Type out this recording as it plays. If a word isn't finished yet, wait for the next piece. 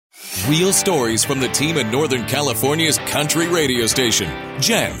Real stories from the team at Northern California's country radio station.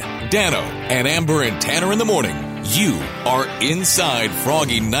 Jen, Dano, and Amber and Tanner in the morning. You are Inside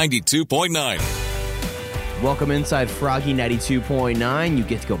Froggy 92.9. Welcome inside Froggy 92.9. You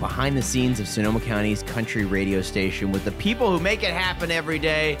get to go behind the scenes of Sonoma County's country radio station with the people who make it happen every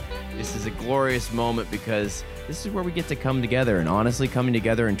day. This is a glorious moment because this is where we get to come together. And honestly, coming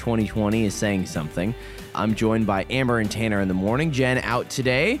together in 2020 is saying something. I'm joined by Amber and Tanner in the morning. Jen out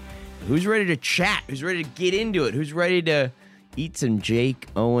today. Who's ready to chat? Who's ready to get into it? Who's ready to eat some Jake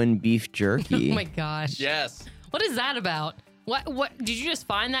Owen beef jerky? Oh my gosh. Yes. What is that about? What did you just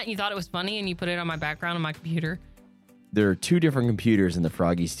find that and you thought it was funny and you put it on my background on my computer? There are two different computers in the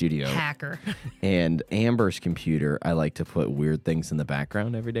Froggy studio. Hacker. And Amber's computer, I like to put weird things in the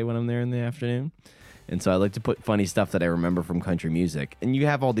background every day when I'm there in the afternoon. And so I like to put funny stuff that I remember from country music. And you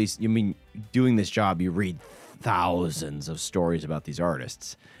have all these, doing this job, you read thousands of stories about these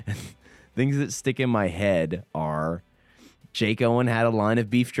artists. And things that stick in my head are Jake Owen had a line of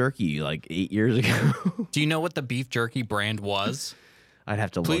beef jerky like 8 years ago. Do you know what the beef jerky brand was? I'd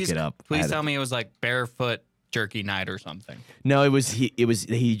have to look it up. Please tell me it was like Barefoot Jerky Night or something. No, he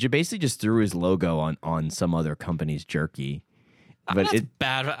basically just threw his logo on some other company's jerky. But That's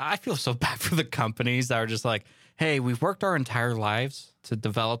bad. I feel so bad for the companies that are just like, hey, we've worked our entire lives to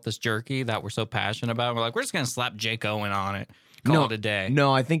develop this jerky that we're so passionate about. We're like, we're just going to slap Jake Owen on it. Call it a day.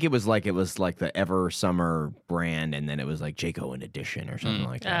 No, I think it was like the Ever Summer brand, and then it was like Jake Owen edition or something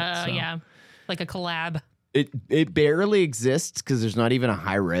like that. So Yeah, like a collab. It barely exists because there's not even a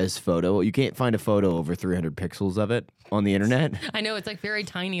high-res photo. You can't find a photo over 300 pixels of it on the internet. I know, it's like very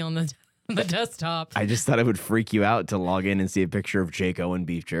tiny on the desktop. I just thought it would freak you out to log in and see a picture of Jake Owen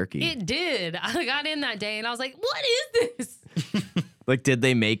beef jerky. It did. I got in that day and I was like, what is this? Like, did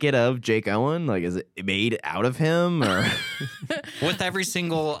they make it of Jake Owen? Like, is it made out of him? Or With every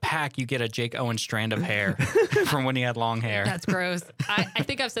single pack, you get a Jake Owen strand of hair from when he had long hair. That's gross. I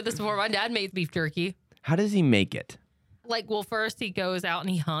think I've said this before. My dad made beef jerky. how does he make it? Like, well, first he goes out and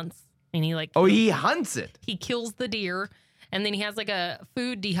he hunts. And he Oh, he hunts it. He kills the deer. And then he has like a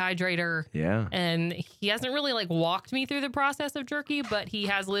food dehydrator. Yeah. And he hasn't really like walked me through the process of jerky, but he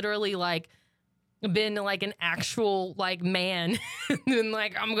has literally like been like an actual like man and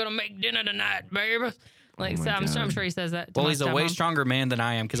like, I'm going to make dinner tonight, baby. Like, so I'm sure he says that. Well, he's a way stronger man than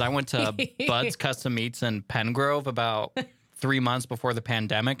I am because I went to Bud's Custom Meats in Pengrove about 3 months before the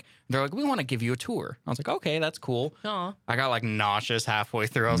pandemic. They're like, we want to give you a tour. I was like, okay, that's cool. Aw. I got like nauseous halfway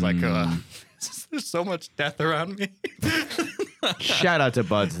through. I was like, there's so much death around me. Shout out to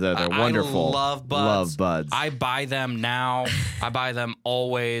Buds, though. They're wonderful. I love Buds. Love Buds. I buy them now. I buy them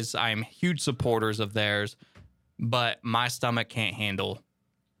always. I'm huge supporters of theirs, but my stomach can't handle.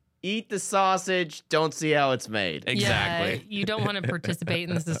 Eat the sausage. Don't see how it's made. Exactly. Yeah, you don't want to participate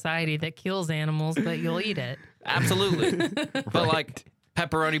in the society that kills animals, but you'll eat it. Absolutely. But like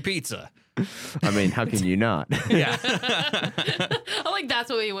pepperoni pizza. I mean, how can you not? Yeah. I like that's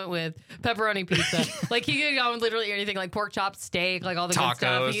what we went with. Pepperoni pizza. Like he could go with literally anything like pork chops, steak, like all the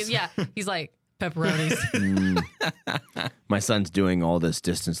Tacos. good stuff. He's like pepperonis. My son's doing all this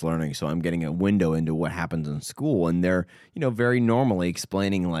distance learning, so I'm getting a window into what happens in school, and they're, very normally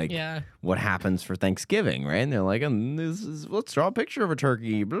explaining like what happens for Thanksgiving, right? And they're like, let's draw a picture of a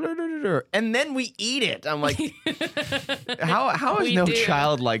turkey, blah, blah, blah, blah, and then we eat it. I'm like, how is no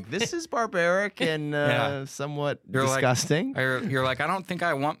child like, this is barbaric and somewhat disgusting? You're like, I don't think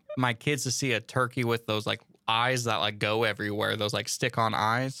I want my kids to see a turkey with those like eyes that like go everywhere, those like stick-on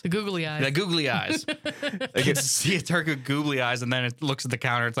eyes. The googly eyes. The googly eyes. They get to see a turkey with googly eyes, and then it looks at the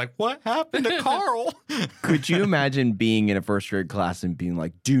counter. It's like, what happened to Carl? Could you imagine being in a first grade class and being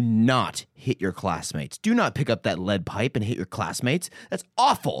like, do not hit your classmates. Do not pick up that lead pipe and hit your classmates. That's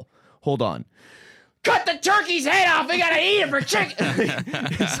awful. Hold on. Cut the turkey's head off. We gotta eat it for chicken.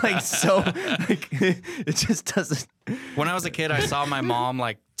 It's like so, like, it just doesn't. When I was a kid, I saw my mom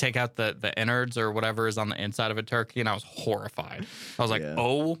like take out the innards or whatever is on the inside of a turkey, and I was horrified. I was like,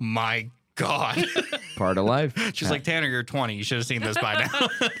 oh my God. Part of life. She's like, Tanner, you're 20. You should have seen this by now.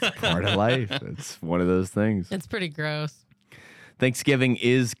 Part of life. It's one of those things. It's pretty gross. Thanksgiving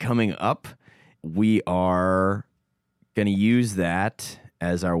is coming up. We are going to use that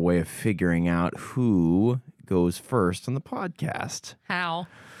as our way of figuring out who goes first on the podcast. How?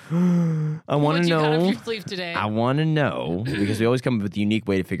 I want to know. Cut off your sleeve today? I want to know because we always come up with a unique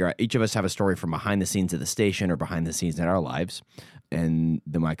way to figure out. Each of us have a story from behind the scenes of the station or behind the scenes in our lives, and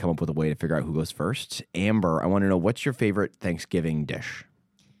then I come up with a way to figure out who goes first. Amber, I want to know, what's your favorite Thanksgiving dish?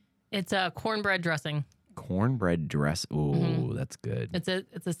 It's a cornbread dressing. Cornbread dress. Ooh, that's good.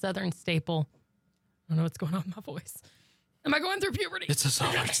 It's a Southern staple. I don't know what's going on with my voice. Am I going through puberty? It's a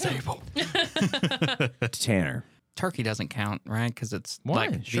solid staple. Tanner. Turkey doesn't count, right? Because it's Why?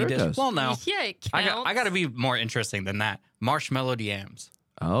 like Sure it the dish. does. Well, no. Yeah, it I counts. got to be more interesting than that. Marshmallowed yams.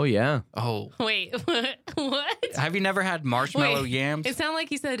 Oh, yeah. Oh. Wait, what? Have you never had marshmallow Wait, yams? It sounded like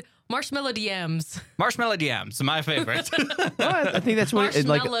he said marshmallow yams. Marshmallowed yams, my favorite. I think that's what it's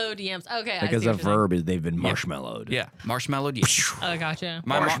like. Marshmallowed yams. Okay, Like I as see a what you're saying. verb, they've been marshmallowed. Yeah, marshmallowed yams. Oh, gotcha.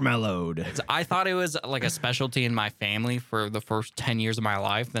 Marshmallowed. I thought it was like a specialty in my family for the first 10 years of my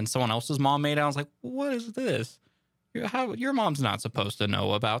life. Then someone else's mom made it. I was like, what is this? Your mom's not supposed to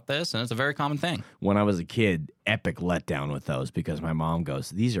know about this, and it's a very common thing. When I was a kid, epic letdown with those because my mom goes,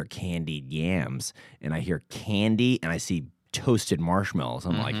 "These are candied yams," and I hear candy and I see toasted marshmallows.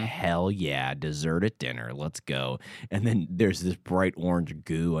 I'm like, hell yeah, dessert at dinner, let's go. And then there's this bright orange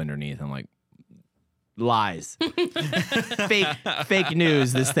goo underneath. I'm like, lies, fake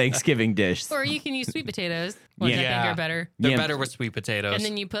news. This Thanksgiving dish. Or you can use sweet potatoes, which I think are better. They're Yams. better with sweet potatoes. And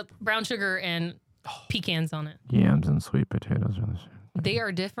then you put brown sugar and pecans on it. Yams and sweet potatoes are the same. They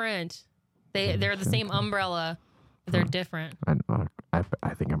are different. They're the same umbrella. But they're different.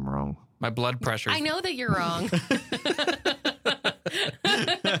 I think I'm wrong. My blood pressure. I know that you're wrong.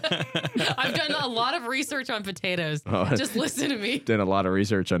 I've done a lot of research on potatoes. Oh. Just listen to me. Done a lot of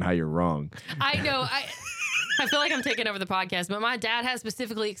research on how you're wrong. I know. I feel like I'm taking over the podcast, but my dad has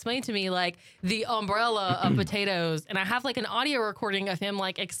specifically explained to me like the umbrella of potatoes, and I have like an audio recording of him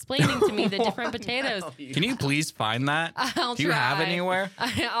like explaining to me the different potatoes. Can you please find that? I'll Do you have try. anywhere?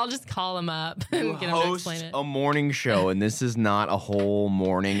 I'll just call him up and get him to Host explain it. a morning show, and this is not a whole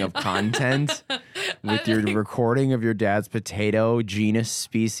morning of content with your recording of your dad's potato genus,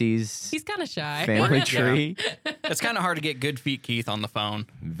 species, He's kind of shy. family tree, It's kind of hard to get good feet Keith on the phone.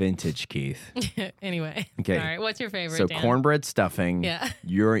 vintage Keith. Anyway. Okay. All right. What's your favorite? So Dan? cornbread stuffing. Yeah.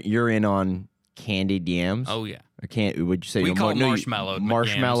 You're in on candied yams. Oh, yeah. Or would you say We call no, marshmallowed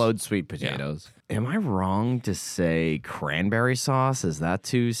marshmallowed sweet potatoes? Am I wrong to say cranberry sauce? Is that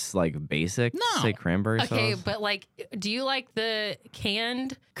too like basic? No. To say cranberry Okay, sauce. but like, do you like the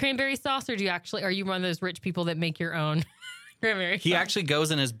canned cranberry sauce, or are you one of those rich people that make your own cranberry He sauce? actually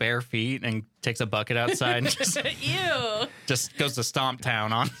goes in his bare feet and takes a bucket outside and Ew. just goes to Stomp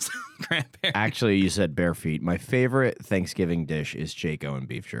Town on some cranberry. Actually, you said bare feet. My favorite Thanksgiving dish is Jayco and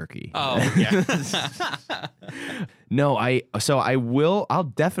beef jerky. Oh, yeah. No, I'll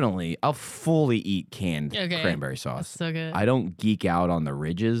fully eat canned Okay. cranberry sauce. That's so good. I don't geek out on the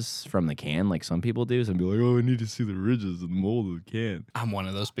ridges from the can like some people do. Some people are like, oh, I need to see the ridges and the mold of the can. I'm one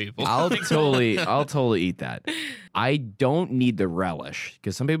of those people. I'll totally eat that. I don't need the relish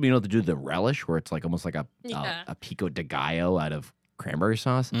because some people, to do the relish where it's like almost like Yeah. a pico de gallo out of cranberry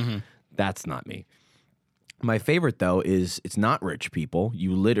sauce. Mm-hmm. That's not me. My favorite though is it's not rich people.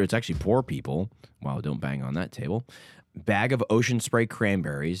 It's actually poor people. Wow, don't bang on that table. Bag of Ocean Spray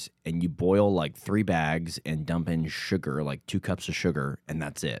cranberries, and you boil like 3 bags and dump in sugar, like 2 cups of sugar, and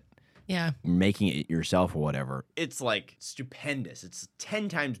that's it. Yeah. Making it yourself or whatever. It's like stupendous. It's 10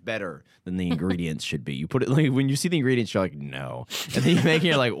 times better than the ingredients should be. You put it like when you see the ingredients, you're like, no. And then you make it,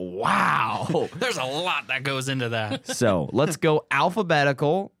 you're like, wow. There's a lot that goes into that. So let's go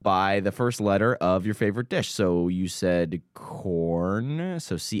alphabetical by the first letter of your favorite dish. So you said corn.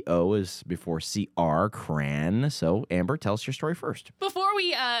 So C-O is before C-R, cran. So Amber, tell us your story first. Before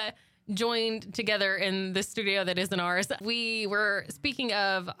we joined together in the studio that isn't ours, we were speaking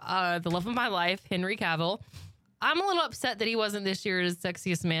of the love of my life, Henry Cavill. I'm a little upset that he wasn't this year's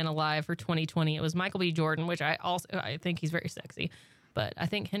Sexiest Man Alive for 2020. It was Michael B. Jordan, which I think he's very sexy. But I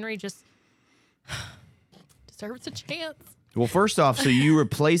think Henry just deserves a chance. Well, first off, so you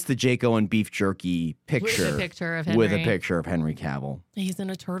replaced the Jayco and beef jerky picture With a picture of Henry. with a picture of Henry Cavill. He's in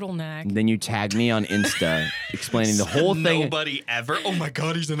a turtleneck. And then you tagged me on Insta explaining the whole thing. Nobody ever. Oh my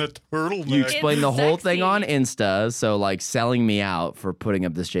God, he's in a turtleneck. You explained the whole thing sexy. on Insta, so like selling me out for putting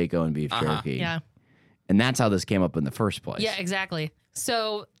up this Jayco and beef jerky. Yeah. And that's how this came up in the first place. Yeah, exactly.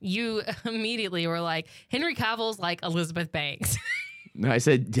 So you immediately were like, Henry Cavill's like Elizabeth Banks. No, I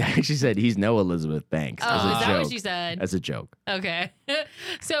actually said he's no Elizabeth Banks. as a Oh, is that joke. what you said? As a joke. Okay.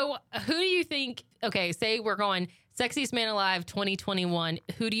 So who do you think, okay, say we're going Sexiest Man Alive 2021.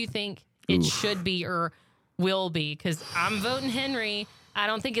 Who do you think it should be or will be? Because I'm voting Henry. I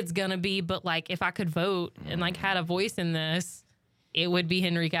don't think it's going to be, but like if I could vote and like had a voice in this, it would be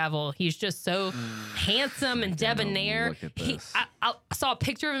Henry Cavill. He's just so handsome and debonair. look at this. I saw a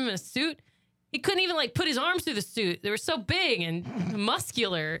picture of him in a suit. He couldn't even like put his arms through the suit. They were so big and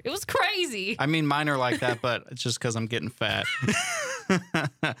muscular. It was crazy. I mean, mine are like that, but it's just because I'm getting fat.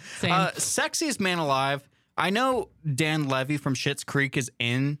 Same. Sexiest Man Alive. I know Dan Levy from Schitt's Creek is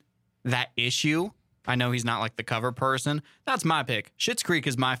in that issue, I know he's not like the cover person. That's my pick. Schitt's Creek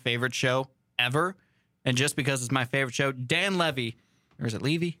is my favorite show ever. And just because it's my favorite show, Dan Levy, or is it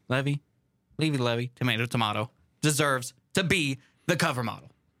Levy? Levy, tomato, deserves to be the cover model.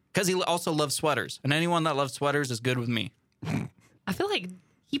 Because he also loves sweaters. And anyone that loves sweaters is good with me. I feel like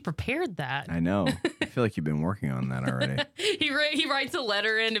he prepared that. I know. I feel like you've been working on that already. He writes a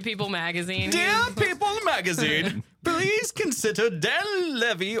letter into People Magazine. Dear People Magazine, please consider Dan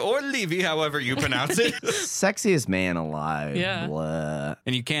Levy or Levy, however you pronounce it. Sexiest Man Alive. Yeah. Blah.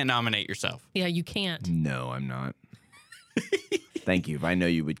 And you can't nominate yourself. Yeah, you can't. No, I'm not. Thank you. I know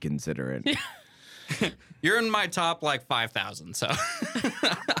you would consider it. You're in my top like 5,000, so.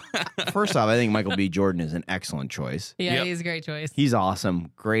 First off, I think Michael B. Jordan is an excellent choice. Yeah, Yep. he's a great choice. He's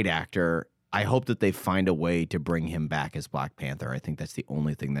awesome. Great actor. I hope that they find a way to bring him back as Black Panther. I think that's the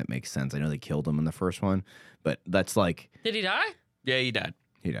only thing that makes sense. I know they killed him in the first one, but that's like... Did he die? Yeah, he died.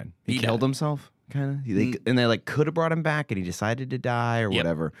 He died. He He killed died. himself, kind of? And they like could have brought him back and he decided to die or Yep.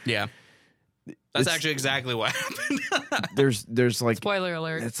 whatever. Yeah. That's It's- actually exactly what happened. There's like... Spoiler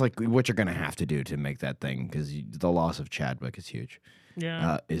alert. It's like what you're going to have to do to make that thing because the loss of Chadwick is huge.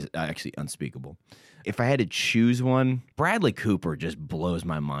 Yeah. Is actually unspeakable. If I had to choose one, Bradley Cooper just blows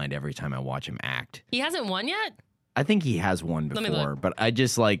my mind every time I watch him act. He hasn't won yet? I think he has won Let me before, look. but I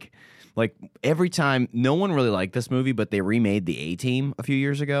just like every time. No one really liked this movie, but they remade The A-Team a few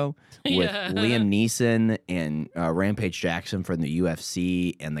years ago with Yeah. Liam Neeson and Rampage Jackson from the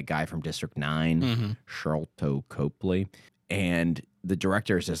UFC and the guy from District 9, Mhm. Sharlto Copley, and the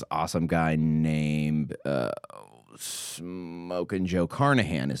director is this awesome guy named Smokin' Joe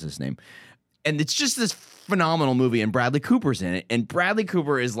Carnahan is his name. And it's just this phenomenal movie, and Bradley Cooper's in it. And Bradley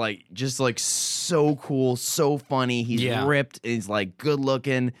Cooper is like just like so cool, so funny. He's Yeah. ripped. He's like good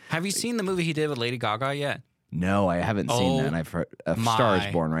looking. Have you seen the movie he did with Lady Gaga yet? No, I haven't seen Oh, that. And I've heard A my. Star is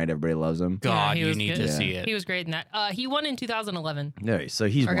Born, right? Everybody loves him. God, he you was need good. to see it. He was great in that. He won in 2011 Yeah, so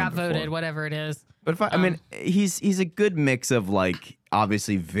he's or won got before. voted, whatever it is. But if I mean, he's a good mix of like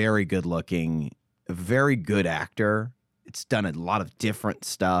obviously very good looking, very good actor. It's done a lot of different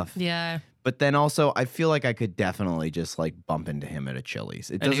stuff. Yeah. But then also, I feel like I could definitely just like bump into him at a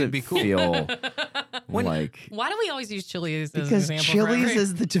Chili's. It And doesn't it'd be cool. feel like Why do we always use Chili's as because an example? for Chili's every-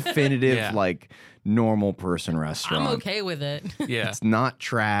 is the definitive Yeah. like normal person restaurant. I'm okay with it. Yeah. It's not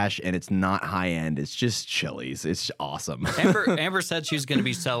trash and it's not high end. It's just Chili's. It's awesome. Amber said she's going to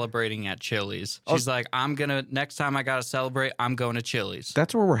be celebrating at Chili's. She's like, next time I got to celebrate, I'm going to Chili's.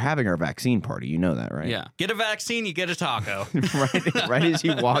 That's where we're having our vaccine party. You know that, right? Yeah. Get a vaccine, you get a taco. right as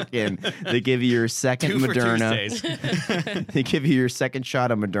you walk in, they give you your second 2 for Moderna. Tuesdays. They give you your second shot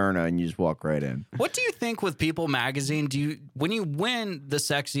of Moderna and you just walk right in. What do you think with People Magazine? When you win the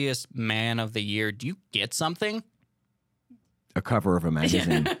Sexiest Man of the Year, do you get something? A cover of a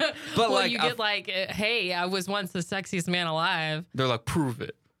magazine. But Well, like, you get like, hey, I was once the sexiest man alive. they're like, prove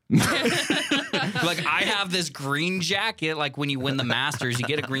it. Like, I have this green jacket. Like, when you win the Masters, you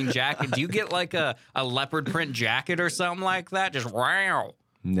get a green jacket. Do you get like a leopard print jacket or something like that? Just wow.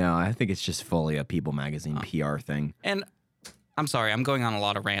 No, I think it's just fully a People Magazine PR thing. And I'm sorry, I'm going on a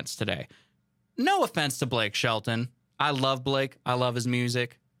lot of rants today. No offense to Blake Shelton. I love Blake. I love his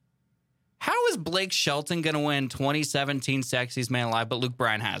music. How is Blake Shelton going to win 2017 Sexiest Man Alive, but Luke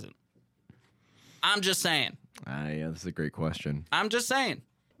Bryan hasn't? I'm just saying. Yeah, that's a great question. I'm just saying.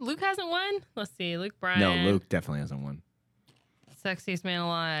 Luke hasn't won? Let's see. Luke Bryan. No, Luke definitely hasn't won. Sexiest man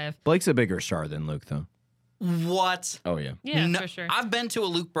alive. Blake's a bigger star than Luke, though. What? Oh, yeah. Yeah, No, for sure. I've been to a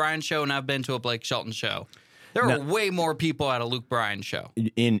Luke Bryan show and I've been to a Blake Shelton show. There are way more people at a Luke Bryan show.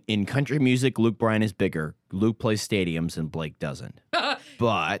 In country music, Luke Bryan is bigger. Luke plays stadiums and Blake doesn't.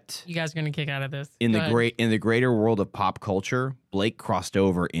 But You guys are going to kick out of this. in Go the ahead. in the greater world of pop culture, Blake crossed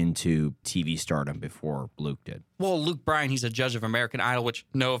over into TV stardom before Luke did. Well, Luke Bryan, he's a judge of American Idol, which,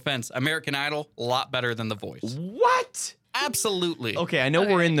 no offense, American Idol, a lot better than The Voice. What? Absolutely. Okay, I know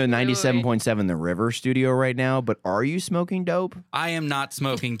we're in the wait, wait. 97.7 The River studio right now, but are you smoking dope? I am not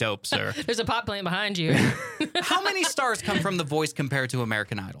smoking dope, sir. There's a pot plant behind you. How many stars come from The Voice compared to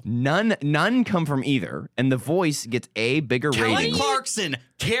American Idol? None come from either, and The Voice gets a bigger Kelly rating. Clarkson,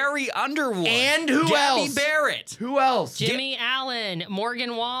 Carrie Underwood, And who Gabby else? Barrett. Who else? Jimmy Allen,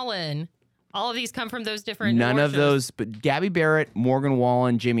 Morgan Wallen. All of these come from those different None award of shows. those, but Gabby Barrett, Morgan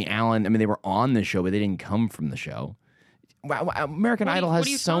Wallen, Jimmy Allen. I mean, they were on the show, but they didn't come from the show. Wow, American What are you- Idol what has are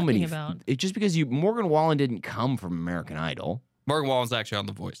you so talking many. about? It's just because Morgan Wallen didn't come from American Idol. Morgan Wallen's actually on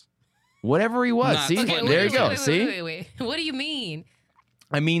The Voice. Whatever he was, Not see, Okay, there you go. Wait, See, wait. What do you mean?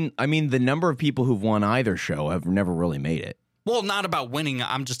 I mean, the number of people who've won either show have never really made it. Well, not about winning.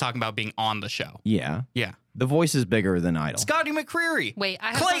 I'm just talking about being on the show. Yeah, Yeah. The Voice is bigger than Idol. Scotty McCreery. Wait, I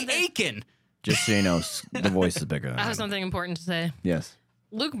have Clay something- Aiken. Just so you know, the voice is bigger than I I have am. something important to say. Yes.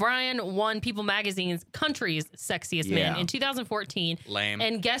 Luke Bryan won People Magazine's Country's Sexiest Man Yeah. in 2014. Lame.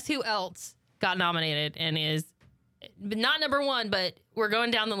 And guess who else got nominated and is not number one, but we're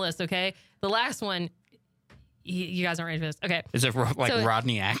going down the list, okay? The last one, you guys aren't ready for this. Okay. Is it like So-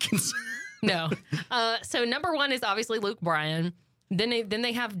 Rodney Atkins? No. So number one is obviously Luke Bryan. Then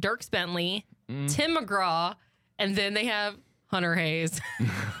they have Dirk Bentley, Tim McGraw, and then they have Hunter Hayes.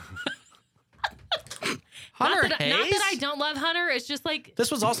 Hunter not that I don't love Hunter. It's just like This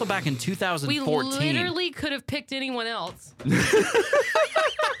was also back in we 2014. literally could have picked anyone else.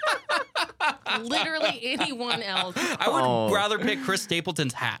 Literally anyone else. I would rather pick Chris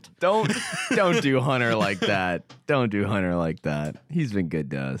Stapleton's hat. Don't do Hunter like that. Don't do Hunter like that. He's been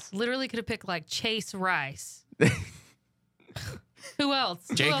good to us. Literally could have picked like Chase Rice. Who else?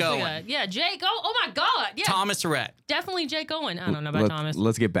 Jake Who else we Owen. got? Yeah, Jake. Oh my God. Yeah, Thomas Rhett. definitely Jake Owen. I don't know about Thomas.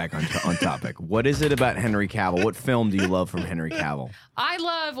 Let's get back on topic. What is it about Henry Cavill? What film do you love from Henry Cavill? I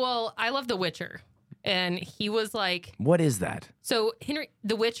love The Witcher. And he was like, What is that? so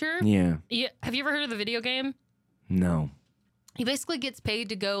The Witcher. Yeah. Have you ever heard of the video game? No. He basically gets paid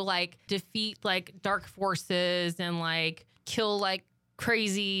to go like defeat like dark forces and like kill like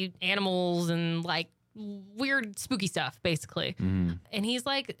crazy animals and like weird spooky stuff basically. And he's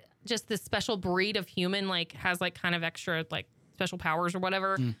like just this special breed of human, like has like kind of extra like special powers or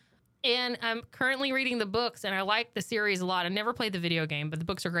whatever. And I'm currently reading the books and I like the series a lot. I never played the video game, but the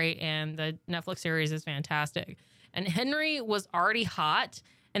books are great and the Netflix series is fantastic. And Henry was already hot,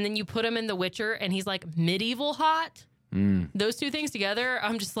 and then you put him in The Witcher and he's like medieval hot. Those two things together,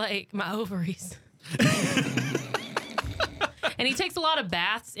 I'm just like, my ovaries. And he takes a lot of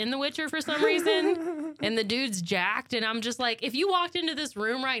baths in The Witcher for some reason. And the dude's jacked. And I'm just like, if you walked into this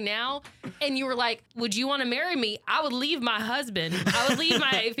room right now and you were like, would you want to marry me? I would leave my husband. I would leave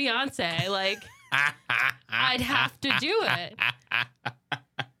my fiance. Like, I'd have to do it.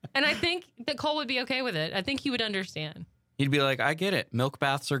 And I think that Cole would be okay with it. I think he would understand. He'd be like, I get it. Milk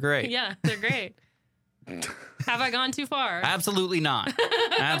baths are great. Yeah, they're great. Have I gone too far? Absolutely not.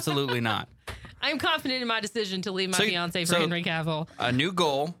 Absolutely not. I'm confident in my decision to leave my fiance for Henry Cavill. A new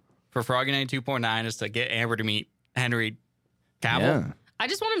goal for Froggy 92.9 is to get Amber to meet Henry Cavill. Yeah. I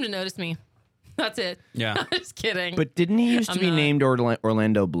just want him to notice me. That's it. Yeah. I'm just kidding. But didn't he used to I'm be not. named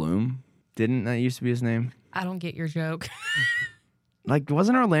Orlando Bloom? Didn't that used to be his name? I don't get your joke. Like,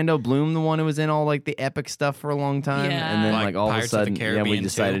 wasn't Orlando Bloom the one who was in all like the epic stuff for a long time? Yeah. And then Like like all of a Pirates of the sudden, we Caribbean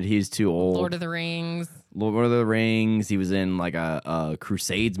decided too. he's too old. Lord of the Rings. Lord of the Rings. He was in like a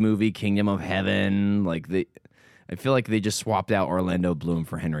Crusades movie, Kingdom of Heaven. I feel like they just swapped out Orlando Bloom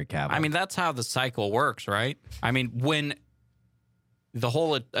for Henry Cavill. I mean, that's how the cycle works, right? I mean, when the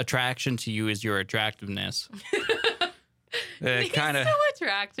whole attraction to you is your attractiveness. He's Kind of so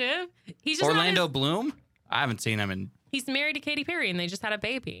attractive. He's just Orlando Bloom? I haven't seen him in. he's married to Katy Perry and they just had a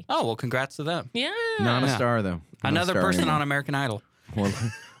baby. Oh, well, congrats to them. Yeah. not a Yeah. star though. Not a Another star person anymore. on American Idol.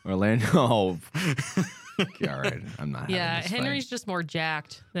 Orlando. Oh. Yeah, all right. I'm not. Yeah, having this Henry's fight. just more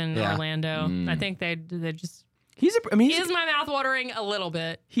jacked than Yeah. Orlando. I think they just He's he is my mouth watering a little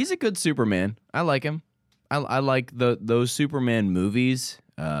bit. He's a good Superman. I like him. I like those Superman movies.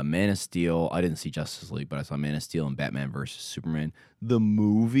 Man of Steel. I didn't see Justice League, but I saw Man of Steel and Batman versus Superman. The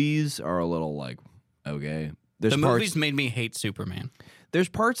movies are a little like okay. There's The parts, movies made me hate Superman. There's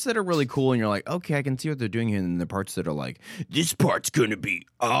parts that are really cool, and you're like, okay, I can see what they're doing here. And then the parts that are like, this part's gonna be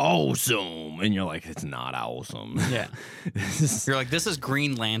awesome, and you're like, it's not awesome. Yeah. You're like, this is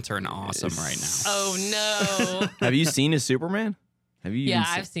Green Lantern awesome right now. Oh no. Have you seen his Superman? Have you? Yeah,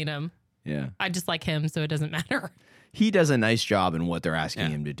 even I've seen him. Yeah. I just like him, so it doesn't matter. He does a nice job in what they're asking Yeah.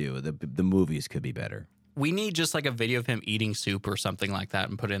 him to do. The movies could be better. We need just like a video of him eating soup or something like that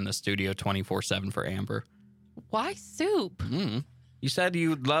and put it in the studio 24/7 for Amber. Why soup? You said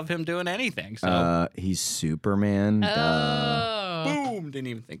you'd love him doing anything, so He's Superman. Duh. Oh. boom, didn't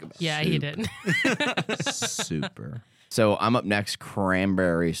even think about it. Yeah, he didn't. Super. So I'm up next.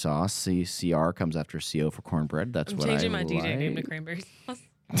 Cranberry sauce. CR comes after CO for cornbread. That's I'm what changing I my DJ name to like. Cranberry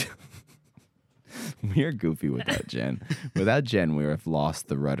Sauce. We're goofy without Jen. Without Jen, we have lost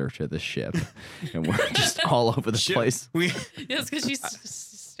the rudder to the ship, and we're just all over the place. Yes, because she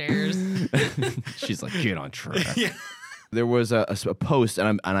stares. She's like, get on track. Yeah. There was a post,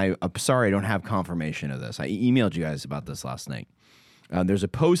 and I'm sorry I don't have confirmation of this. I emailed you guys about this last night. There's a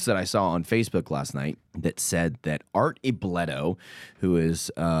post that I saw on Facebook last night that said that Art Ibleto, who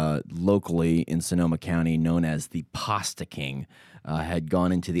is locally in Sonoma County known as the Pasta King, had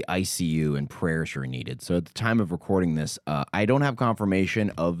gone into the ICU and prayers were needed. So at the time of recording this, I don't have confirmation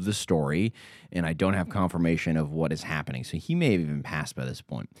of the story, and I don't have confirmation of what is happening. So he may have even passed by this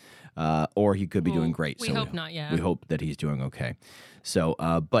point, or he could be doing great. We so hope not yet. We hope that he's doing okay. So,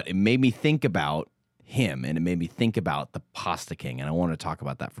 but it made me think about him, and it made me think about the Pasta King, and I want to talk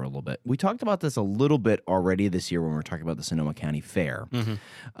about that for a little bit. We talked about this a little bit already this year when we were talking about the Sonoma County Fair.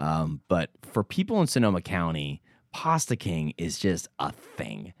 But for people in Sonoma County, Pasta King is just a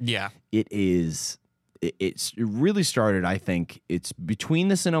thing. Yeah. It is. It really started, I think, it's between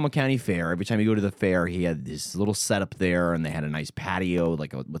the Sonoma County Fair. Every time you go to the fair, he had this little setup there, and they had a nice patio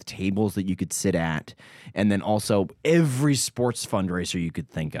with tables that you could sit at. And then also every sports fundraiser you could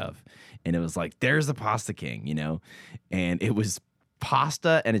think of. And it was like, there's the Pasta King, you know? And it was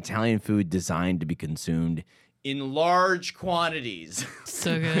pasta and Italian food designed to be consumed in large quantities.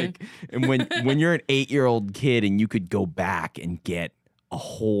 So good. And when you're an 8-year-old kid and you could go back and get a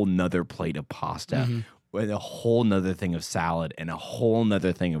whole nother plate of pasta with a whole nother thing of salad and a whole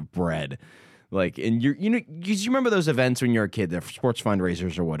nother thing of bread. Like, and you remember those events when you're a kid, the sports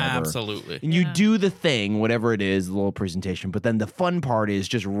fundraisers or whatever. Absolutely. And you do the thing, whatever it is, the little presentation, but then the fun part is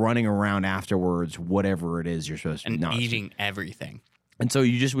just running around afterwards, whatever it is you're supposed to And not eating everything. And so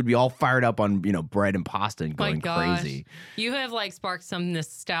you just would be all fired up on, bread and pasta and going crazy. You have sparked some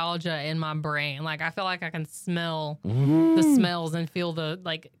nostalgia in my brain. Like I feel like I can smell the smells and feel the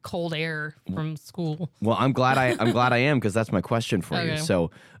cold air from school. Well, I'm glad I am, because that's my question for you. So,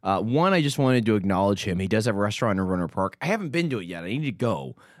 one, I just wanted to acknowledge him. He does have a restaurant in Runner Park. I haven't been to it yet. I need to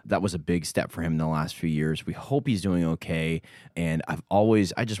go. That was a big step for him in the last few years. We hope he's doing okay. And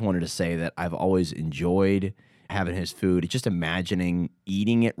I just wanted to say that I've always enjoyed having his food. Just imagining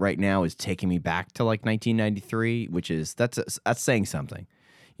eating it right now is taking me back to 1993, which is that's saying something.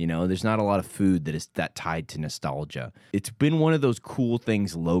 There's not a lot of food that is that tied to nostalgia. It's been one of those cool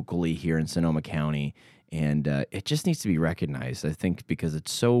things locally here in Sonoma County, and it just needs to be recognized, I think, because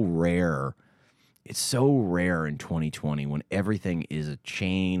it's so rare. It's so rare in 2020 when everything is a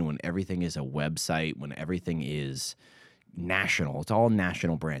chain, when everything is a website, when everything is national. It's all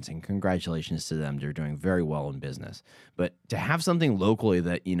national brands, and congratulations to them. They're doing very well in business. But to have something locally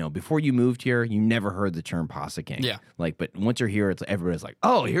that, before you moved here, you never heard the term Pasta King. Yeah. But once you're here, it's everybody's like,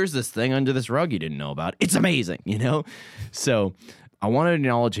 oh, here's this thing under this rug you didn't know about. It's amazing, So I want to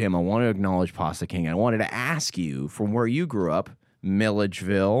acknowledge him. I want to acknowledge Pasta King. I wanted to ask you, from where you grew up,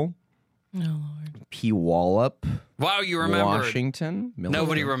 Milledgeville, Oh, Lord. Puyallup, Wow, you remembered. Washington.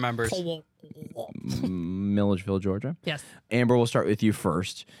 Nobody remembers. Milledgeville, Georgia. Yes. Amber, we'll start with you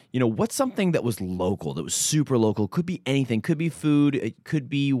first. What's something that was local, that was super local? Could be anything. Could be food. It could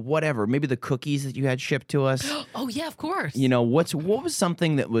be whatever. Maybe the cookies that you had shipped to us. Oh, yeah, of course. What was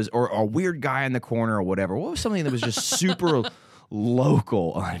something that was, or a weird guy in the corner or whatever? What was something that was just super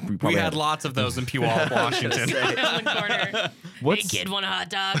local? We had lots of those in Puyallup, Washington. In one corner. Hey, kid, want a hot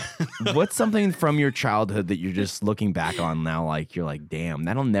dog? What's something from your childhood that you're just looking back on now, you're like, damn,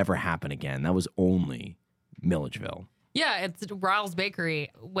 that'll never happen again. That was only Milledgeville. Yeah, it's Ryle's Bakery.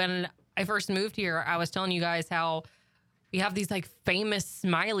 When I first moved here, I was telling you guys how we have these famous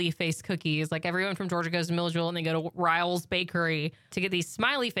smiley face cookies. Everyone from Georgia goes to Milledgeville and they go to Ryle's Bakery to get these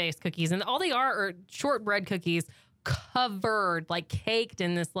smiley face cookies. And all they are shortbread cookies covered, caked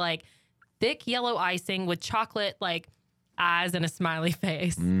in this thick yellow icing with chocolate eyes and a smiley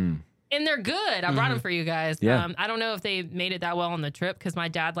face. And they're good. I brought them for you guys. Yeah. I don't know if they made it that well on the trip because my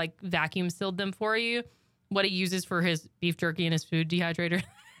dad vacuum sealed them for you. What he uses for his beef jerky and his food dehydrator.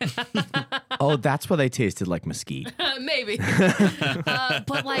 Oh, that's why they tasted like mesquite. Maybe.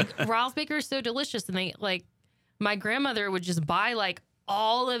 But Ryle's Bakery is so delicious. And they my grandmother would just buy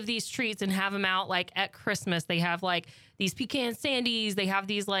all of these treats and have them out at Christmas. They have these pecan sandies. They have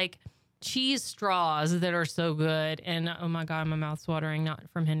these cheese straws that are so good. And oh my God, my mouth's watering, not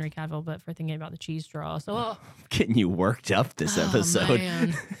from Henry Cavill, but for thinking about the cheese straw. So Getting you worked up this episode.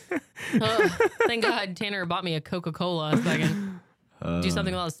 Man. Thank God Tanner bought me a Coca-Cola so I can do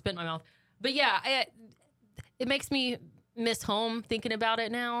something while I spit in my mouth. But yeah, it makes me miss home thinking about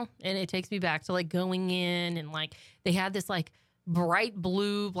it now. And it takes me back to going in and they had this bright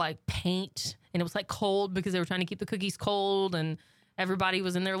blue paint, and it was cold because they were trying to keep the cookies cold, and everybody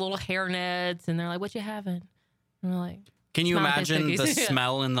was in their little hairnets, and they're like, what you having? And we're like, can you imagine the cookies.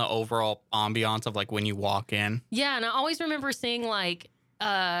 smell and the overall ambiance of when you walk in? Yeah, and I always remember seeing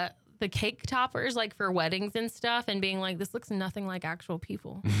the cake toppers for weddings and stuff, and being like, this looks nothing like actual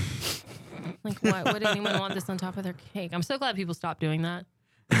people. Like, why would anyone want this on top of their cake? I'm so glad people stopped doing that.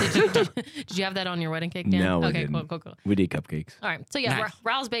 Did you have that on your wedding cake, Dan? No, we okay, didn't. cool. We did cupcakes. All right, so yeah, Nice.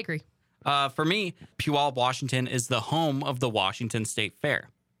 Raoul's Bakery. For me, Puyallup, Washington is the home of the Washington State Fair.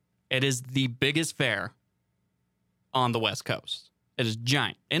 It is the biggest fair on the West Coast. It is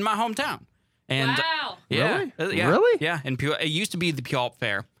giant in my hometown. And Wow. yeah, Really? yeah, Really? Yeah, and it used to be the Puyallup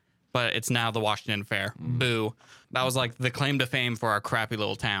Fair, but it's now the Washington Fair. Boo! That was like the claim to fame for our crappy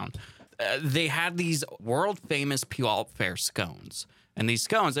little town. They had these world famous Puyallup Fair scones, and these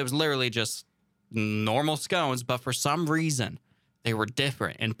scones, it was literally just normal scones, but for some reason they were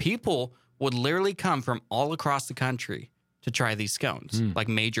different, and people would literally come from all across the country to try these scones, like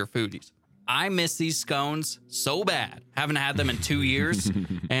major foodies. I miss these scones so bad. Haven't had them in 2 years,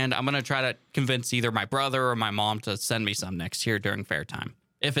 and I'm going to try to convince either my brother or my mom to send me some next year during fair time.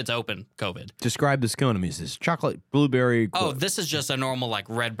 If it's open, COVID. Describe the scone to me. Is this chocolate, blueberry? Oh, this is just a normal like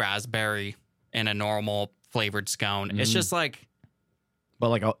red raspberry and a normal flavored scone. It's just like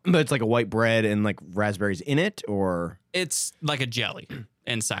but it's like a white bread and like raspberries in it, or it's like a jelly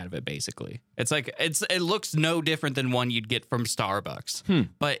inside of it, basically. It's like it looks no different than one you'd get from Starbucks.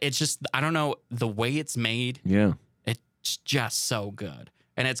 But it's just, I don't know, the way it's made, yeah. it's just so good.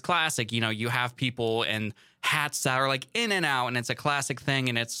 And it's classic. You know, you have people in hats that are like in and out, and it's a classic thing.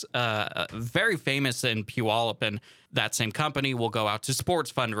 And it's very famous in Puyallup. And that same company will go out to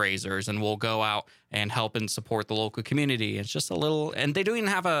sports fundraisers and will go out and help and support the local community. It's just a little, and they don't even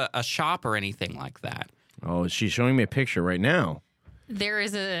have a shop or anything like that. Oh, she's showing me a picture right now. There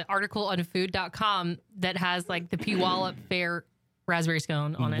is an article on food.com that has like the Puyallup Fair raspberry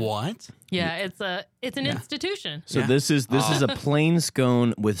scone on it. What? Yeah, it's an institution. So this is a plain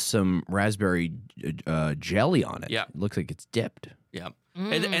scone with some raspberry jelly on it. Yeah. It looks like it's dipped. Yeah.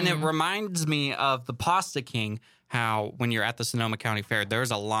 And it reminds me of the Pasta King, how when you're at the Sonoma County Fair,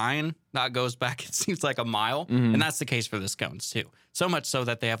 there's a line that goes back, it seems like a mile. And that's the case for the scones, too. So much so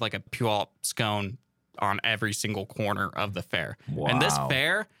that they have like a Puyallup scone on every single corner of the fair. Wow. And this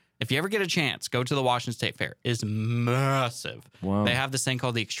fair, if you ever get a chance, go to the Washington State Fair, is massive. Wow. They have this thing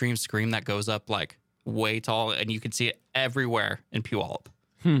called the Extreme Scream that goes up like way tall, and you can see it everywhere in Puyallup.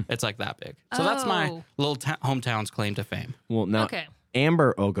 It's like that big. So that's my Oh. little hometown's claim to fame. Well, now Okay.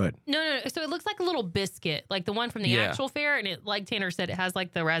 Amber. Oh, good. No. So it looks like a little biscuit, like the one from the Yeah. actual fair, and it, like Tanner said, it has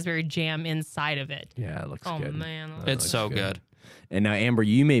like the raspberry jam inside of it. Yeah, it looks Oh good. man, It's so good. And now, Amber,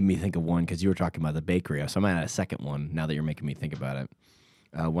 you made me think of one because you were talking about the bakery. So I'm going to add a second one now that you're making me think about it.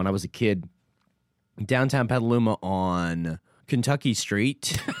 When I was a kid, downtown Petaluma on Kentucky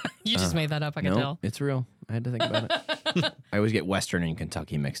Street. you just made that up. I can No, tell. it's real. I had to think about it. I always get Western and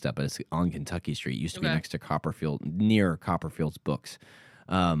Kentucky mixed up, but it's on Kentucky Street. It used to be Okay. next to Copperfield, near Copperfield's Books.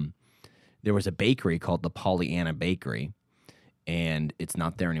 There was a bakery called the Pollyanna Bakery, and it's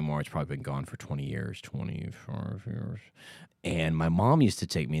not there anymore. It's probably been gone for 20 years, 25 years. And my mom used to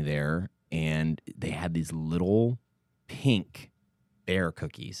take me there, and they had these little pink bear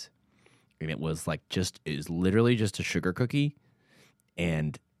cookies. And it was literally just a sugar cookie.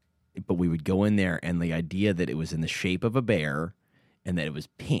 But we would go in there, and the idea that it was in the shape of a bear and that it was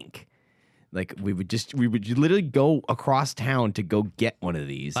pink. Like we would literally go across town to go get one of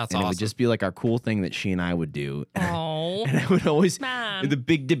these. That's and it would awesome. just be like our cool thing that she and I would do. Oh, And I would always, Mom. the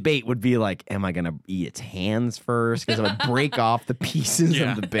big debate would be like, am I going to eat its hands first? Because I would break off the pieces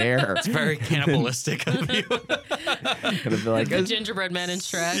Yeah. of the bear. It's very cannibalistic of you. And I'd be like, the gingerbread man in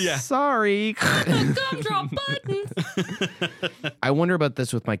Shrek. Yeah. sorry. Gumdrop buttons. I wonder about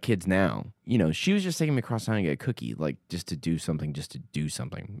this with my kids now. You know, she was just taking me across town to get a cookie, like just to do something.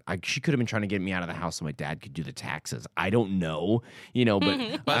 She could have been trying to get me out of the house so my dad could do the taxes. I don't know, you know, but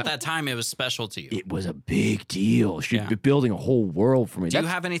But at that time, it was special to you. it was a big deal. She'd Yeah. be building a whole world for me. Do you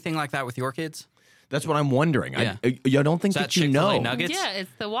have anything like that with your kids? That's what I'm wondering. Yeah. I don't think Is that that you Chick-fil-A know. nuggets? Yeah,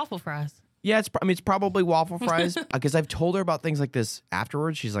 it's the waffle fries. Yeah, it's probably waffle fries because I've told her about things like this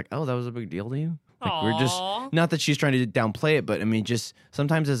afterwards. She's like, "Oh, that was a big deal to you." Like we're just Aw. not that she's trying to downplay it, but I mean, just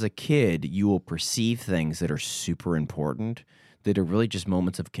sometimes as a kid, you will perceive things that are super important that are really just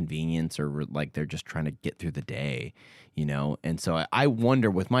moments of convenience or like they're just trying to get through the day, you know. And so I wonder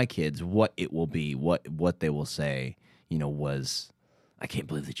with my kids what it will be, what they will say, you know, was I can't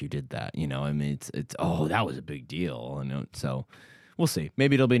believe that you did that, you know. I mean, it's oh, that was a big deal, you know. So we'll see.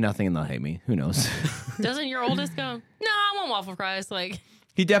 Maybe it'll be nothing and they'll hate me. Who knows? Doesn't your oldest go, no, I want waffle fries? Like,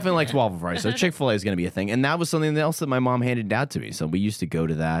 He definitely likes waffle fries, so Chick-fil-A is going to be a thing. And that was something else that my mom handed down to me. So we used to go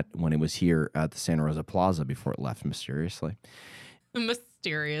to that when it was here at the Santa Rosa Plaza before it left mysteriously.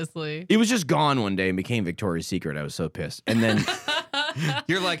 mysteriously. It was just gone one day and became Victoria's Secret. I was so pissed. And then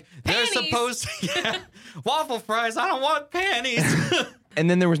You're like, they're Panties. supposed to, waffle fries, I don't want panties. And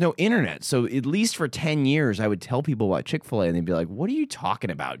then there was no internet. So at least for 10 years, I would tell people about Chick-fil-A and they'd be like, what are you talking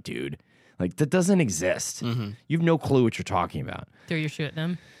about, dude? Like, that doesn't exist. You have no clue what you're talking about. Throw your shoe at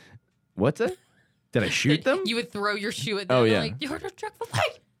them. What's it? Did I shoot them? You would throw your shoe at them. Oh, yeah. Like, you ordered Chick-fil-A.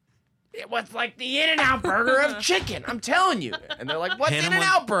 It was like the In-N-Out burger of chicken. I'm telling you. And they're like, what's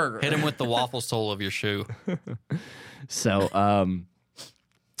In-N-Out burger? Hit him with the waffle sole of your shoe. So,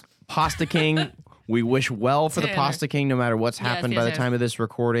 Pasta King, we wish well for the Tanner. Pasta King no matter what's happened by the yes. time of this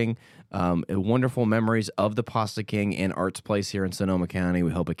recording. Wonderful memories of the Pasta King and Arts Place here in Sonoma County.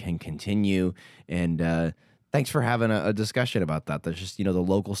 We hope it can continue. And thanks for having a discussion about that. There's just, the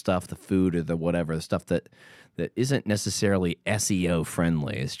local stuff, the food or the whatever, the stuff that isn't necessarily SEO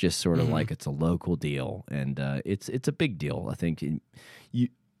friendly. It's just sort of like it's a local deal. And it's a big deal. I think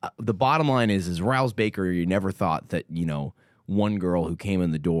the bottom line is Rouse Bakery, you never thought that, one girl who came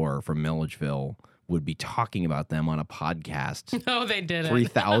in the door from Milledgeville would be talking about them on a podcast No, they didn't.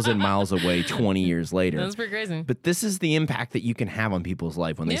 3,000 miles away 20 years later. That's pretty crazy. But this is the impact that you can have on people's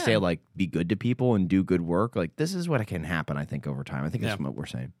life when they say, like, be good to people and do good work. Like, this is what can happen, I think, over time. I think that's what we're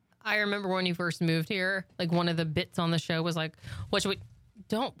saying. I remember when you first moved here, like one of the bits on the show was like, what should we...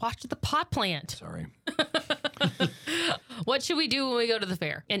 Don't watch the pot plant. Sorry. What should we do when we go to the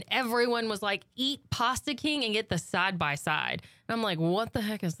fair? And everyone was like, eat Pasta King and get the side-by-side. And I'm like, what the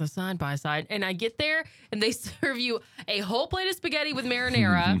heck is the side-by-side? And I get there, and they serve you a whole plate of spaghetti with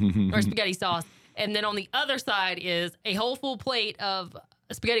marinara or spaghetti sauce. And then on the other side is a whole full plate of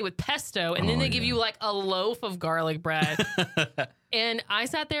spaghetti with pesto. And then they give you like a loaf of garlic bread. And I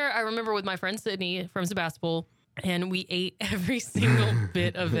sat there, I remember with my friend Sydney from Sebastopol, and we ate every single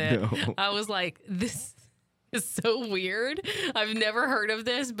bit of it. No. I was like, this is so weird. I've never heard of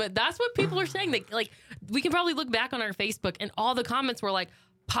this, but that's what people are saying. Like, we can probably look back on our Facebook, and all the comments were like,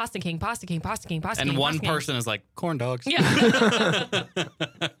 Pasta King, Pasta King, Pasta King, Pasta King. And one Pasta King. person is like, corn dogs. Yeah. I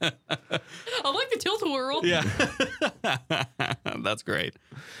like the tilt-a-whirl. Yeah. That's great.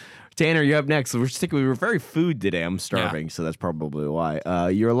 Tanner, you're up next. We were very food today. I'm starving, so that's probably why.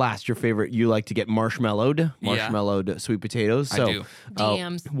 You're last. Your favorite, you like to get marshmallowed sweet potatoes. So, I do.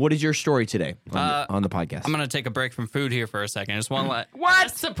 DMs. What is your story today on the podcast? I'm going to take a break from food here for a second. I just want to let...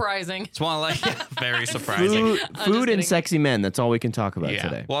 That's surprising. Very surprising. Food and kidding. sexy men. That's all we can talk about Yeah.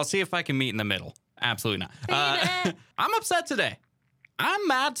 today. Well, I'll see if I can meet in the middle. Absolutely not. I'm upset today. I'm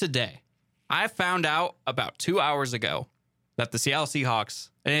mad today. I found out about 2 hours ago that the Seattle Seahawks,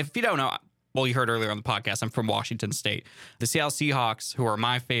 and if you don't know, well, you heard earlier on the podcast, I'm from Washington State. The Seattle Seahawks, who are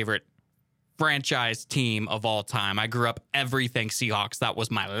my favorite franchise team of all time. I grew up everything Seahawks. That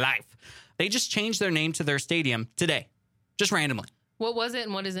was my life. They just changed their name to their stadium today, just randomly. What was it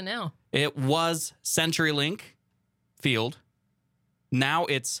and what is it now? It was CenturyLink Field. Now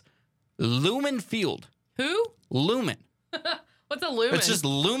it's Lumen Field. Who? Lumen. What's a lumen? It's just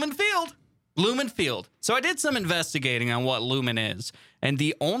Lumen Field. Lumen Field. So I did some investigating on what Lumen is, and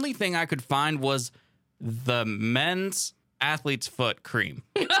the only thing I could find was the men's athlete's foot cream.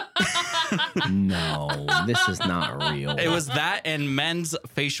 No, this is not real. It was that and men's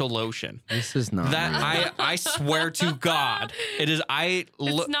facial lotion. This is not real. I swear to God, it is.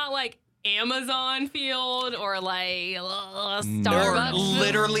 It's not like Amazon Field or like Starbucks.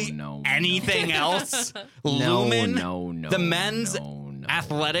 Literally No. anything else. No, Lumen. no, The men's no.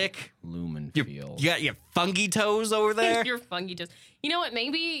 athletic. Lumen You Field. got your funky toes over there. Your funky just. You know what?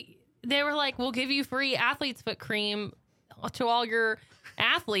 Maybe they were like, we'll give you free athlete's foot cream to all your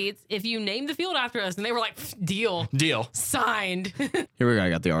athletes if you name the field after us. And they were like, deal. Deal. Signed. Here we go. I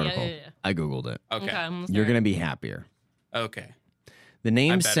got the article. yeah. I Googled it. Okay. You're going to be happier. Okay. The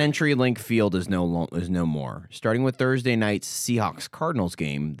name better. CenturyLink Field is no more. Starting with Thursday night's Seahawks-Cardinals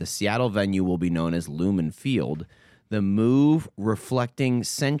game, the Seattle venue will be known as Lumen Field. The move reflecting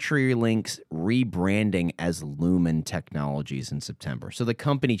CenturyLink's rebranding as Lumen Technologies in September. So the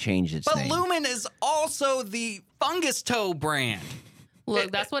company changed its But name. Lumen is also the fungus toe brand.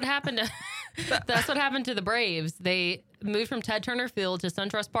 Look, that's what happened to that's what happened to the Braves. They moved from Ted Turner Field to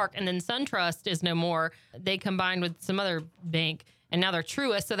SunTrust Park, and then SunTrust is no more. They combined with some other bank, and now they're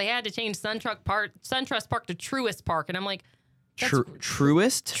Truist, so they had to change SunTrust Park to Truist Park. And I'm like, that's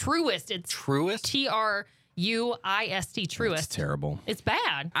Truist? Truist. It's Truist? Truist, Truist. It's terrible. It's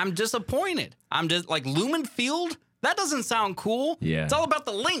bad. I'm disappointed. I'm just like Lumen Field? That doesn't sound cool. Yeah. It's all about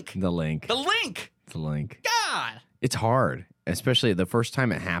the link. The link. The link. The link. God. It's hard, especially the first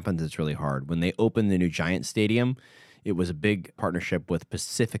time it happens. It's really hard. When they opened the new Giant Stadium, it was a big partnership with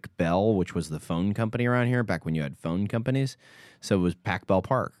Pacific Bell, which was the phone company around here back when you had phone companies. So it was Pac Bell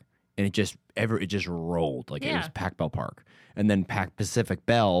Park. and it just rolled like it was Pac Bell Park. And then Pacific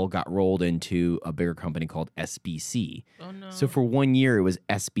Bell got rolled into a bigger company called SBC. Oh no! So for 1 year it was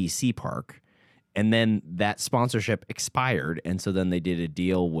SBC Park, and then that sponsorship expired, and so then they did a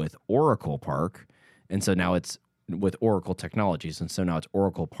deal with Oracle Park, and so now it's with Oracle Technologies, and so now it's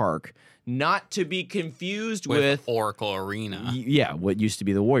Oracle Park, not to be confused with Oracle Arena. Yeah, what used to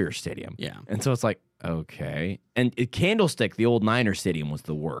be the Warrior Stadium. Yeah. And so it's like, okay. And Candlestick, the old Niner Stadium, was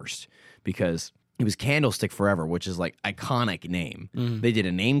the worst because it was Candlestick Forever, which is like iconic name. They did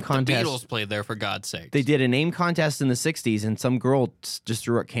a name contest. The Beatles played there, for God's sake. They did a name contest in the 60s, and some girl just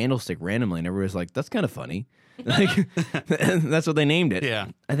threw out Candlestick randomly, and everybody was like, that's kind of funny. Like, that's what they named it. Yeah.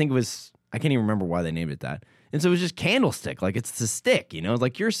 I think it was, I can't even remember why they named it that. And so it was just Candlestick, like it's the stick,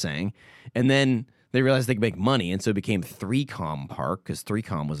 like you're saying. And then they realized they could make money, and so it became 3Com Park, because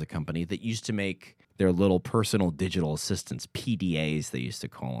 3Com was a company that used to make their little personal digital assistants, PDAs they used to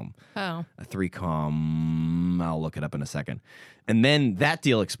call them. Oh. A 3Com, I'll look it up in a second. And then that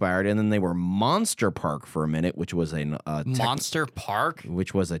deal expired, and then they were Monster Park for a minute, which was a Monster Park?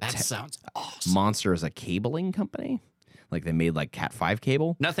 which was a That sounds awesome. Monster is a cabling company. Like they made like Cat 5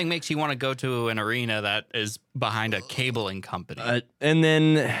 cable. Nothing makes you want to go to an arena that is behind a cabling company. And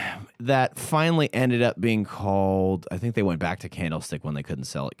then that finally ended up being called, I think they went back to Candlestick when they couldn't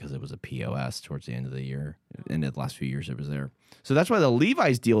sell it because it was a POS towards the end of the year. And the last few years it was there. So that's why the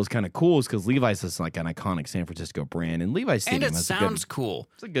Levi's deal is kind of cool, is because Levi's is like an iconic San Francisco brand. And Levi's Stadium and it sounds cool.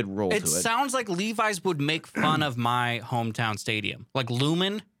 It's a good roll to it. It sounds like Levi's would make fun of my hometown stadium. Like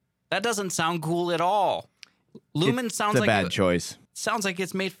LUMEN, that doesn't sound cool at all. LUMEN sounds it's a like bad choice. Sounds like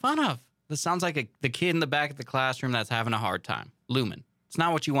it's made fun of. This sounds like the kid in the back of the classroom that's having a hard time. LUMEN. It's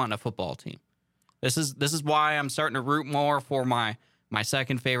not what you want in a football team. This is why I'm starting to root more for my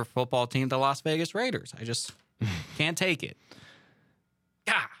second favorite football team, the Las Vegas Raiders. I just can't take it.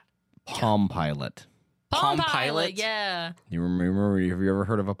 God. Palm Pilot. Palm Pilot? Pilot, yeah. You remember? Have you ever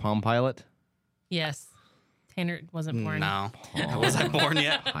heard of a Palm Pilot? Yes. Tanner wasn't born. No. Was I born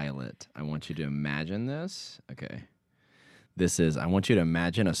yet? Pilot. I want you to imagine this. Okay. I want you to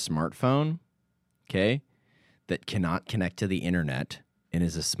imagine a smartphone, okay, that cannot connect to the internet and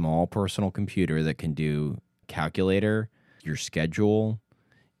is a small personal computer that can do calculator, your schedule,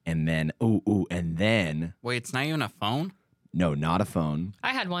 and then, and then. Wait, it's not even a phone? No, not a phone.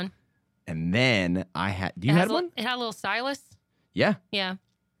 I had one. And then do you have one? It had a little stylus. Yeah. Yeah.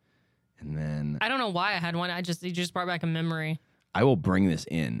 And then I don't know why I had one. It just brought back a memory. I will bring this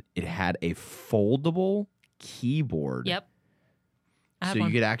in. It had a foldable keyboard. Yep. I had So one.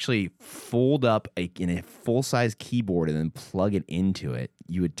 you could actually fold up in a full-size keyboard and then plug it into it.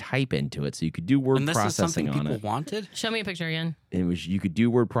 You would type into it, so you could do word And this is processing something on people it. wanted? Show me a picture again. You could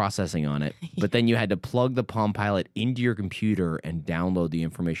do word processing on it, but then you had to plug the Palm Pilot into your computer and download the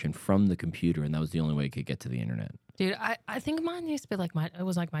information from the computer, and that was the only way it could get to the internet. Dude, I think mine used to be like it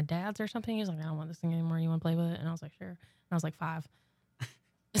was like my dad's or something. He was like, I don't want this thing anymore. You want to play with it? And I was like, sure. And I was like 5.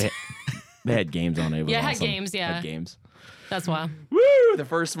 They had games on it. It was Yeah, it had awesome. games, yeah. Had games. That's why. Woo! The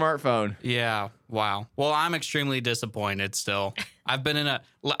first smartphone. Yeah. Wow. Well, I'm extremely disappointed still. I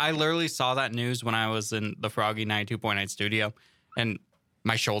literally saw that news when I was in the Froggy 92.9 studio, and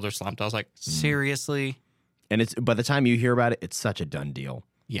my shoulder slumped. I was like, seriously? And it's by the time you hear about it, it's such a done deal.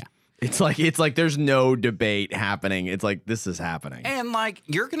 Yeah. It's like there's no debate happening. It's like this is happening. And like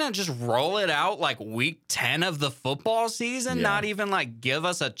you're gonna just roll it out like week 10 of the football season, Yeah. not even like give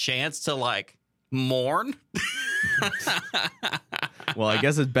us a chance to like mourn. Well, I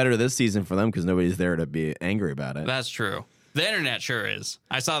guess it's better this season for them because nobody's there to be angry about it. That's true. The internet sure is.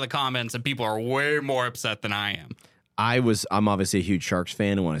 I saw the comments and people are way more upset than I am. I'm obviously a huge Sharks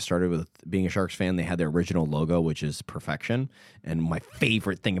fan, and when I started with being a Sharks fan, they had their original logo, which is perfection. And my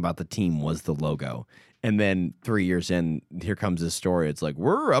favorite thing about the team was the logo. And then 3 years in, here comes this story. It's like,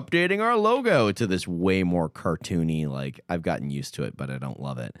 we're updating our logo to this way more cartoony, like, I've gotten used to it, but I don't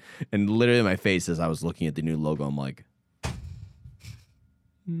love it. And literally my face as I was looking at the new logo, I'm like,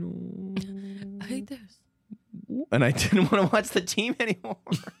 no. I hate this. And I didn't want to watch the team anymore.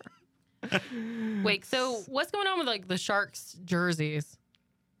 Wait, so what's going on with like the Sharks jerseys?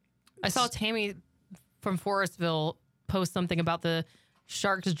 I saw Tammy from Forestville post something about the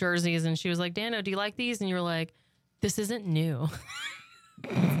Sharks jerseys, and she was like, Dano, do you like these? And you were like, this isn't new.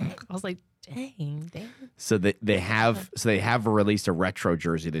 I was like, dang. So they have released a retro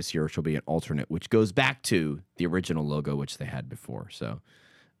jersey this year, which will be an alternate, which goes back to the original logo, which they had before. So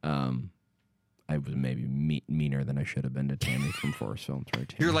I was maybe meaner than I should have been to Tammy from Forestville. I'm sorry,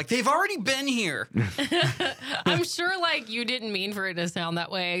 Tammy. You're like, they've already been here. I'm sure like you didn't mean for it to sound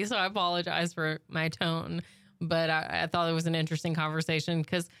that way, so I apologize for my tone. But I thought it was an interesting conversation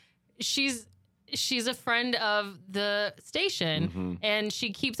because she's a friend of the station, and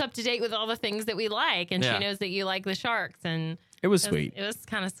she keeps up to date with all the things that we like, and she knows that you like the Sharks, and It was sweet. It was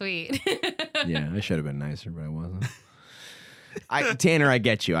kind of sweet. Yeah, I should have been nicer, but I wasn't. Tanner, I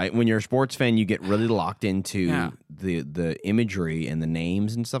get you. When you're a sports fan, you get really locked into the imagery and the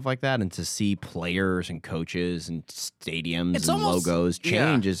names and stuff like that, and to see players and coaches and stadiums and logos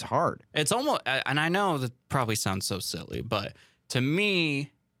change is hard. It's almost, and I know that probably sounds so silly, but to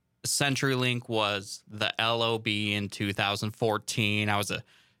me, CenturyLink was the LOB in 2014. I was a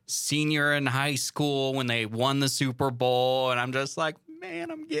senior in high school when they won the Super Bowl, and I'm just like,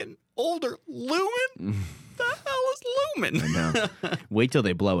 man, I'm getting older. Lumen? The hell is Lumen? I know. Wait till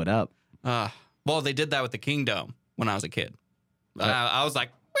they blow it up. Well, they did that with the Kingdom when I was a kid. I was like,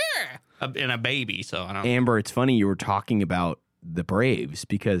 in a baby, so I don't. Amber, it's funny you were talking about the Braves,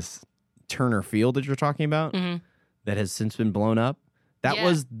 because Turner Field that you're talking about that has since been blown up, that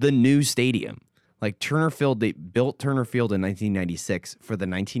was the new stadium. Like Turner Field, they built Turner Field in 1996 for the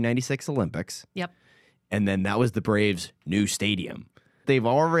 1996 Olympics. Yep. And then that was the Braves' new stadium. They've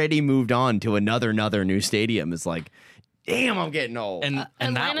already moved on to another new stadium. It's like, damn, I'm getting old. And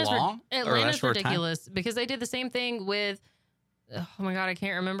that long? Atlanta's ridiculous because they did the same thing with, oh my God, I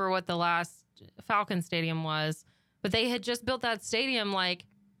can't remember what the last Falcon Stadium was, but they had just built that stadium like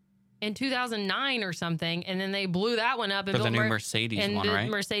in 2009 or something, and then they blew that one up and for built the new Mercedes one,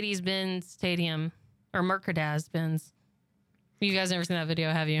 right? Mercedes-Benz Stadium or Mercedes-Benz. You guys never seen that video,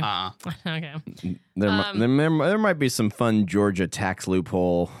 have you? Okay. There might be some fun Georgia tax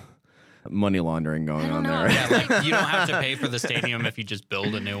loophole money laundering going on there. Yeah, like you don't have to pay for the stadium if you just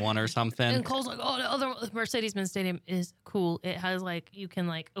build a new one or something. And Cole's like, oh, the other Mercedes-Benz Stadium is cool. It has like, you can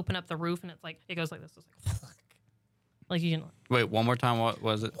like open up the roof and it's like, it goes like this. It's like you can. Wait, one more time. What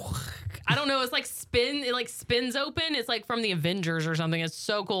was it? I don't know. It's like it like spins open. It's like from the Avengers or something. It's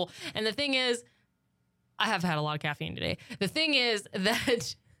so cool. And the thing is, I have had a lot of caffeine today. The thing is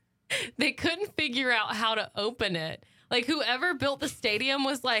that they couldn't figure out how to open it. Like whoever built the stadium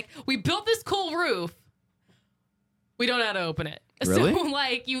was like, we built this cool roof. We don't know how to open it. Really? So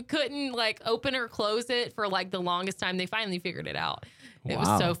like you couldn't like open or close it for like the longest time. They finally figured it out. It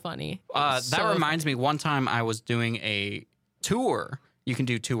was so funny. That reminds me, one time I was doing a tour. You can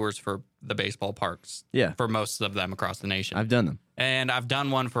do tours for the baseball parks. Yeah. For most of them across the nation. I've done them. And I've done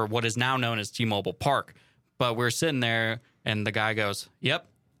one for what is now known as T-Mobile Park. But we're sitting there and the guy goes, yep,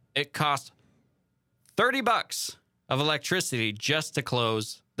 it cost $30 of electricity just to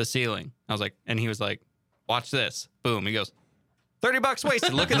close the ceiling. I was like, and he was like, watch this. Boom. He goes, $30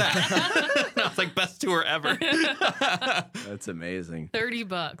 wasted. Look at that. I was like, best tour ever. That's amazing.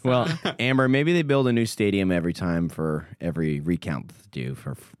 $30. Well, Amber, maybe they build a new stadium every time for every recount they do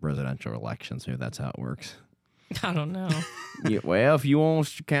for residential elections. Maybe that's how it works. I don't know. Yeah, well, if you want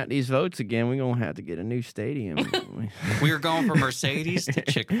us to count these votes again, we're going to have to get a new stadium. We were going from Mercedes to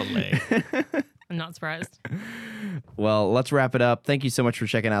Chick-fil-A. I'm not surprised. Well, let's wrap it up. Thank you so much for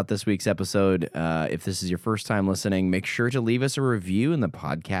checking out this week's episode. If this is your first time listening, make sure to leave us a review in the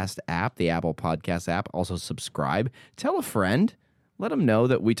podcast app, the Apple Podcast app. Also subscribe. Tell a friend. Let them know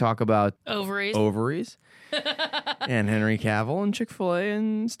that we talk about ovaries and Henry Cavill and Chick-fil-A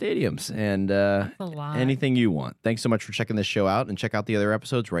and stadiums and anything you want. Thanks so much for checking this show out, and check out the other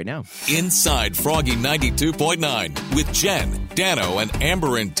episodes right now. Inside Froggy 92.9 with Jen, Dano, and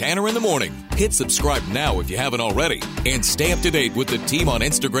Amber and Tanner in the morning. Hit subscribe now if you haven't already, and stay up to date with the team on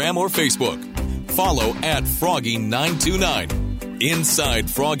Instagram or Facebook. Follow at Froggy929. Inside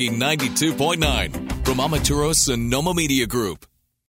Froggy 92.9 from Amaturo Sonoma Media Group.